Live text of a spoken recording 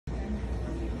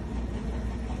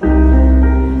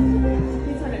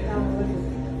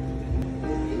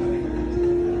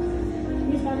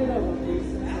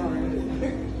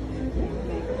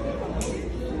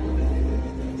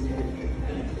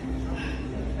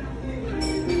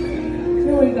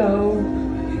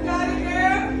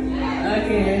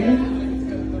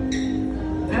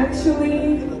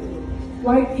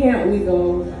can't we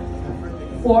go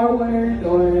forward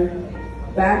or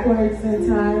backwards in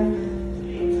time?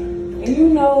 And you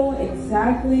know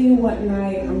exactly what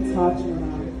night I'm talking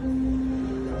about.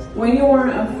 When you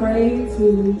weren't afraid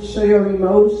to show your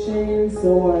emotions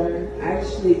or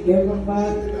actually give a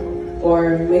fuck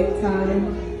or make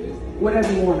time,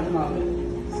 whatever you want to call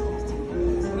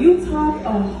it. You talk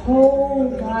a whole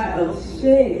lot of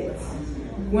shit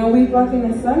when we fucking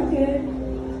and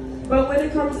sucking, but when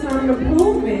it comes time to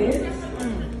prove it,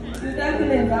 you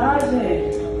ducking and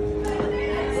dodging.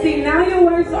 See, now your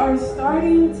words are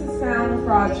starting to sound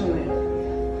fraudulent.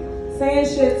 Saying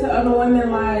shit to other women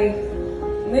like,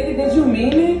 nigga, did you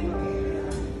mean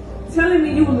it? Telling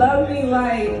me you love me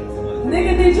like,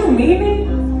 nigga, did you mean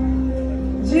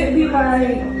it? Jit be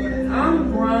like,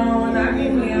 I'm grown, I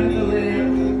can handle it.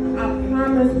 I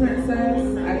promise,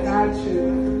 princess, I got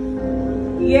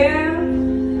you. Yeah?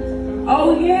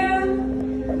 Oh yeah?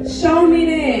 Show me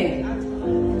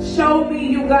then. Show me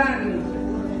you got me.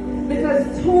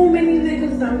 Because too many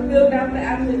niggas done filled out the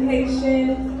application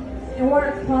and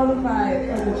weren't qualified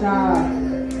for the job.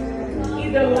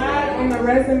 Either lied on the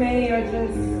resume or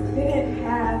just didn't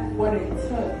have what it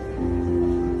took.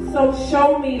 So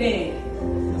show me then.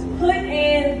 Put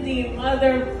in the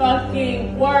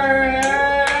motherfucking word.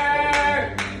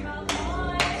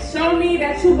 Show me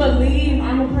that you believe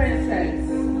I'm a princess.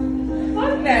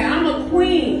 Fuck that, I'm a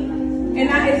queen. And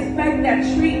I expect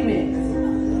that treatment.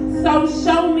 So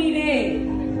show me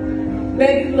then.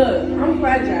 Baby, look, I'm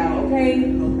fragile, okay?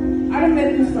 I done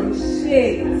been through some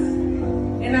shit.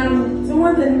 And I'm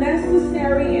doing the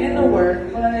necessary and the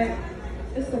work, but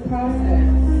it's the process.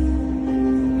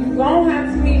 You gon'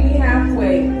 have to meet me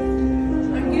halfway.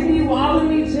 I'm giving you all of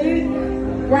me shit,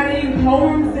 writing you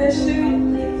poems and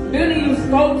shit, building you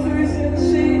sculptures and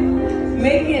shit,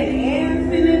 making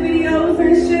ants in the videos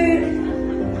and shit.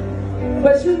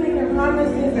 But you making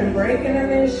promises and breaking them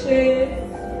and shit.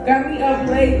 Got me up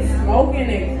late smoking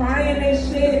and crying and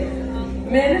shit.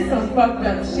 Man, it's some fucked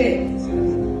up shit.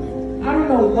 I don't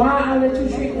know why I let you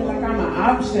treat me like I'm an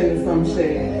option or some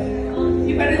shit.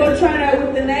 You better go try that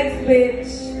with the next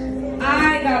bitch.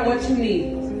 I got what you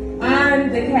need. I'm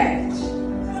the catch.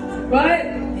 But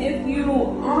if you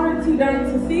aren't too dumb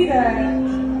to see that,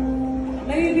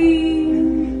 maybe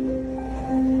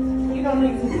you don't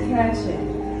need to be catching.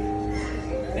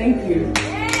 Thank you.